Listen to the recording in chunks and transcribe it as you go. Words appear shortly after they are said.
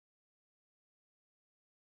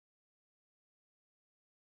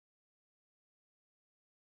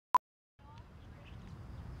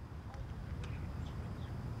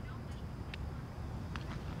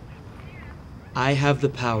I have the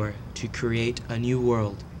power to create a new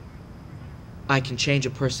world. I can change a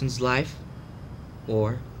person's life,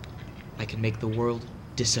 or I can make the world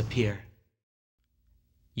disappear.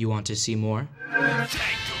 You want to see more?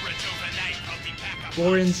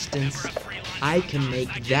 For instance, I can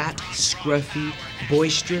make that scruffy,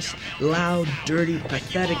 boisterous, loud, dirty,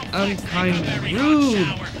 pathetic, unkind, rude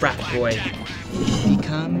frat boy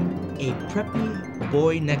become a preppy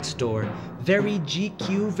boy next door. Very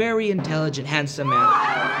GQ, very intelligent, handsome man,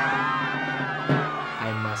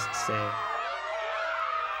 I must say.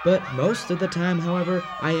 But most of the time, however,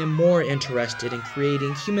 I am more interested in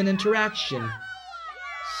creating human interaction,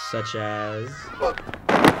 such as...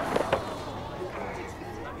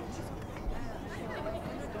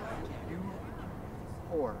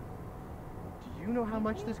 Do you know how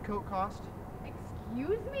much this coat cost?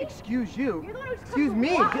 Excuse me? Excuse you? You're the one who's Excuse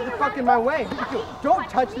me! walking Get the around fuck in my way! Don't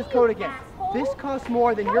touch this coat again! This costs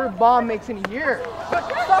more than your mom makes in a year!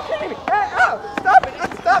 Stop hitting me! Hey, ow! Stop it!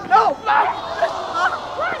 Stop! No!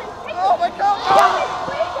 Oh my God!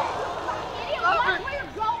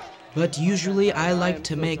 But usually I like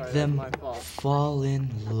to make them fall in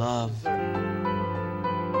love.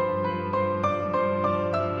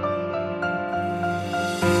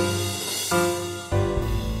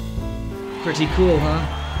 Pretty cool, huh?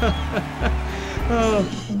 Oh.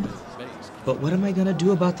 But what am I gonna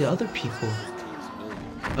do about the other people?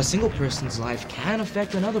 A single person's life can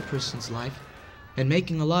affect another person's life, and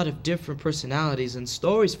making a lot of different personalities and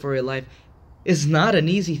stories for your life is not an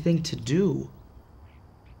easy thing to do.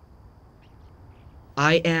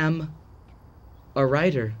 I am a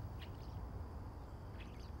writer.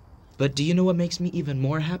 But do you know what makes me even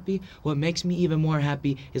more happy? What makes me even more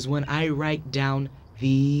happy is when I write down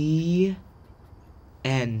the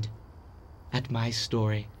end at my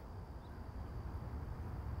story.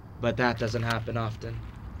 But that doesn't happen often.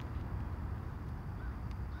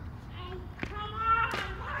 Oh, come on!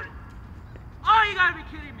 Oh, you gotta be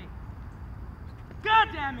kidding me! God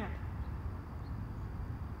damn it!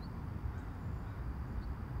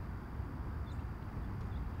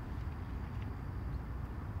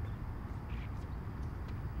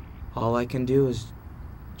 All I can do is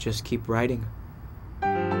just keep writing.